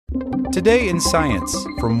Today in Science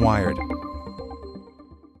from Wired.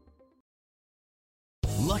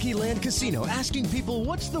 Lucky Land Casino, asking people,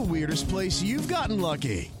 what's the weirdest place you've gotten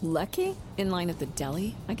lucky? Lucky? In line at the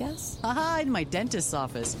deli, I guess? Aha, in my dentist's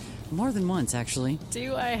office. More than once, actually.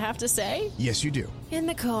 Do I have to say? Yes, you do. In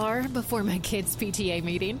the car before my kids' PTA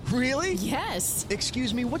meeting. Really? Yes.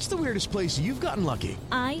 Excuse me, what's the weirdest place you've gotten lucky?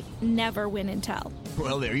 I never win and tell.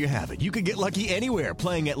 Well, there you have it. You can get lucky anywhere,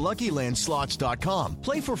 playing at LuckyLandSlots.com.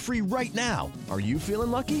 Play for free right now. Are you feeling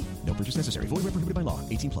lucky? No purchase necessary. Void where prohibited by law.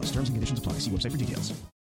 18+. Terms and conditions apply. See website for details.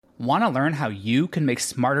 Want to learn how you can make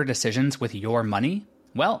smarter decisions with your money?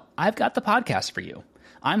 Well, I've got the podcast for you.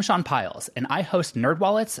 I'm Sean Piles, and I host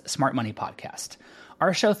NerdWallet's Smart Money Podcast.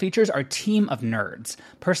 Our show features our team of nerds,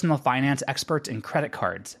 personal finance experts in credit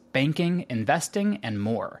cards, banking, investing, and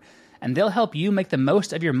more. And they'll help you make the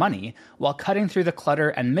most of your money while cutting through the clutter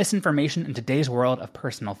and misinformation in today's world of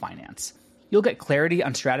personal finance. You'll get clarity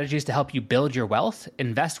on strategies to help you build your wealth,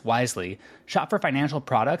 invest wisely, shop for financial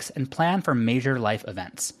products, and plan for major life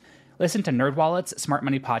events. Listen to NerdWallet's Smart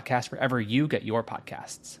Money Podcast wherever you get your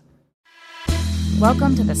podcasts.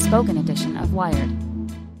 Welcome to the spoken edition of Wired.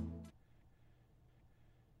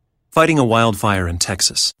 Fighting a wildfire in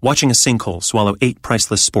Texas, watching a sinkhole swallow 8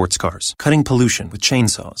 priceless sports cars, cutting pollution with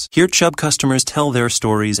chainsaws. Hear Chubb customers tell their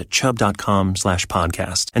stories at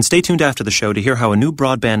chubb.com/podcast. And stay tuned after the show to hear how a new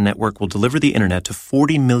broadband network will deliver the internet to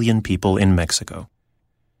 40 million people in Mexico.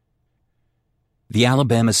 The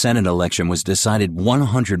Alabama Senate election was decided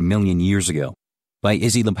 100 million years ago by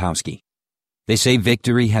Izzy Lepowski. They say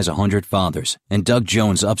victory has 100 fathers, and Doug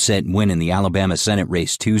Jones' upset win in the Alabama Senate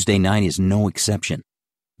race Tuesday night is no exception.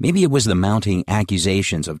 Maybe it was the mounting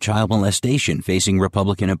accusations of child molestation facing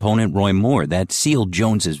Republican opponent Roy Moore that sealed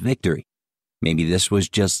Jones' victory. Maybe this was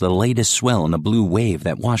just the latest swell in the blue wave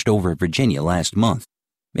that washed over Virginia last month.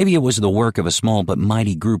 Maybe it was the work of a small but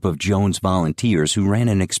mighty group of Jones volunteers who ran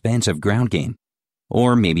an expansive ground game.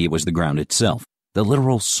 Or maybe it was the ground itself, the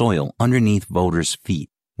literal soil underneath voters' feet,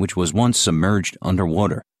 which was once submerged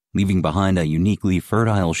underwater, leaving behind a uniquely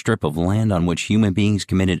fertile strip of land on which human beings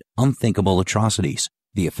committed unthinkable atrocities,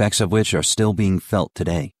 the effects of which are still being felt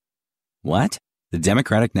today. What? The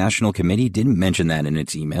Democratic National Committee didn't mention that in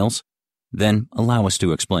its emails? Then allow us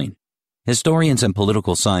to explain. Historians and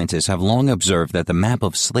political scientists have long observed that the map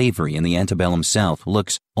of slavery in the antebellum South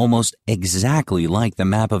looks almost exactly like the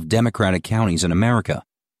map of Democratic counties in America.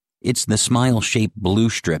 It's the smile-shaped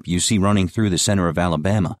blue strip you see running through the center of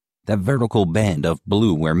Alabama, that vertical band of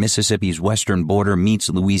blue where Mississippi's western border meets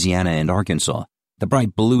Louisiana and Arkansas, the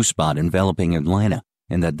bright blue spot enveloping Atlanta,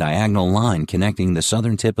 and the diagonal line connecting the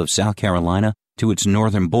southern tip of South Carolina to its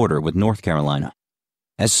northern border with North Carolina.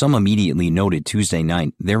 As some immediately noted Tuesday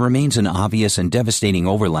night, there remains an obvious and devastating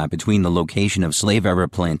overlap between the location of slave-era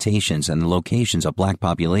plantations and the locations of black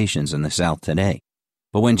populations in the South today.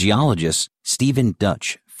 But when geologist Stephen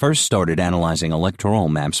Dutch first started analyzing electoral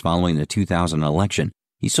maps following the 2000 election,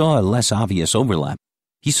 he saw a less obvious overlap.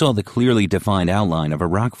 He saw the clearly defined outline of a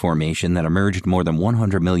rock formation that emerged more than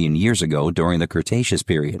 100 million years ago during the Cretaceous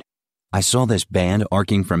period. I saw this band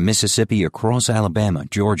arcing from Mississippi across Alabama,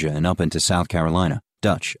 Georgia, and up into South Carolina.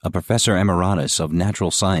 Dutch, a professor emeritus of natural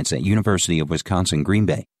science at University of Wisconsin-Green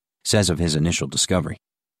Bay, says of his initial discovery.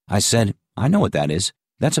 I said, I know what that is.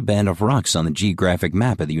 That's a band of rocks on the geographic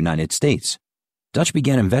map of the United States. Dutch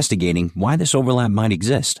began investigating why this overlap might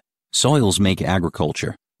exist. Soils make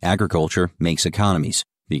agriculture. Agriculture makes economies.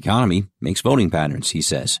 The economy makes voting patterns, he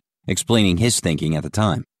says, explaining his thinking at the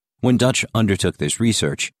time. When Dutch undertook this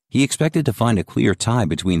research, he expected to find a clear tie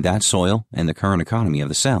between that soil and the current economy of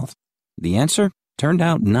the South. The answer turned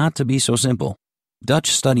out not to be so simple.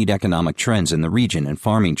 Dutch studied economic trends in the region and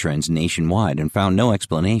farming trends nationwide and found no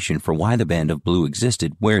explanation for why the band of blue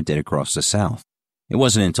existed where it did across the South. It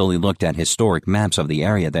wasn't until he looked at historic maps of the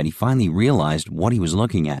area that he finally realized what he was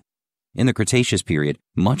looking at. In the Cretaceous period,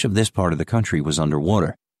 much of this part of the country was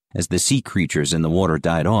underwater. As the sea creatures in the water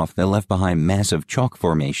died off, they left behind massive chalk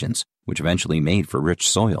formations, which eventually made for rich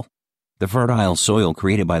soil. The fertile soil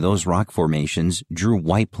created by those rock formations drew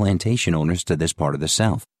white plantation owners to this part of the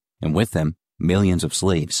South, and with them, millions of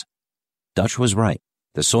slaves. Dutch was right.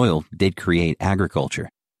 The soil did create agriculture,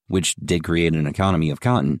 which did create an economy of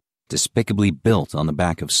cotton, despicably built on the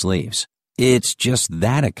back of slaves. It's just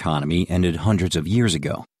that economy ended hundreds of years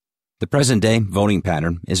ago. The present-day voting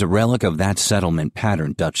pattern is a relic of that settlement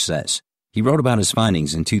pattern, Dutch says. He wrote about his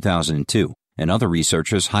findings in 2002, and other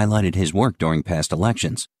researchers highlighted his work during past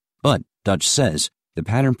elections. But, Dutch says, the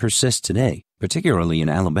pattern persists today, particularly in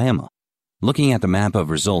Alabama. Looking at the map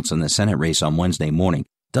of results in the Senate race on Wednesday morning,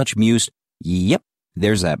 Dutch mused, yep,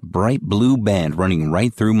 there's that bright blue band running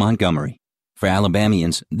right through Montgomery. For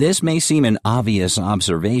Alabamians, this may seem an obvious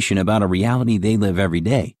observation about a reality they live every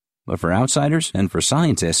day, but for outsiders and for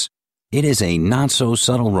scientists, it is a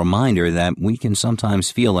not-so-subtle reminder that we can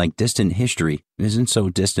sometimes feel like distant history isn't so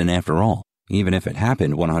distant after all, even if it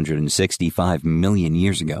happened 165 million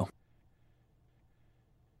years ago.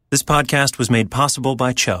 This podcast was made possible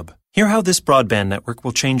by Chubb. Hear how this broadband network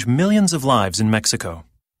will change millions of lives in Mexico,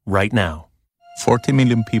 right now. 40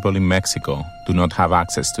 million people in Mexico do not have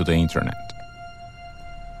access to the internet.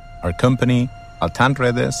 Our company, Altan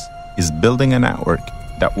Redes, is building a network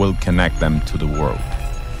that will connect them to the world.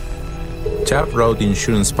 Chubb wrote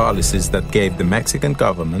insurance policies that gave the Mexican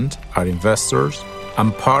government, our investors,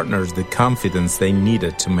 and partners the confidence they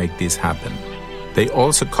needed to make this happen. They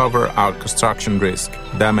also cover our construction risk,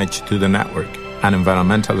 damage to the network, and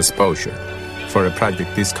environmental exposure. For a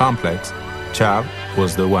project this complex, Chubb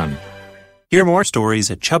was the one. Hear more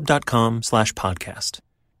stories at chubb.com/podcast.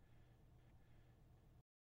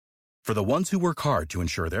 For the ones who work hard to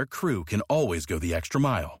ensure their crew can always go the extra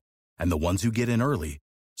mile, and the ones who get in early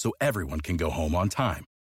so everyone can go home on time,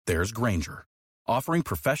 there's Grainger, offering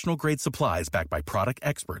professional-grade supplies backed by product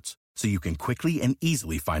experts so you can quickly and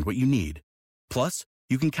easily find what you need. Plus,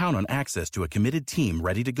 you can count on access to a committed team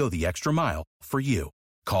ready to go the extra mile for you.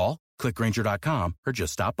 Call, click Grainger.com, or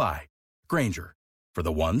just stop by. Grainger, for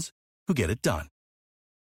the ones who get it done.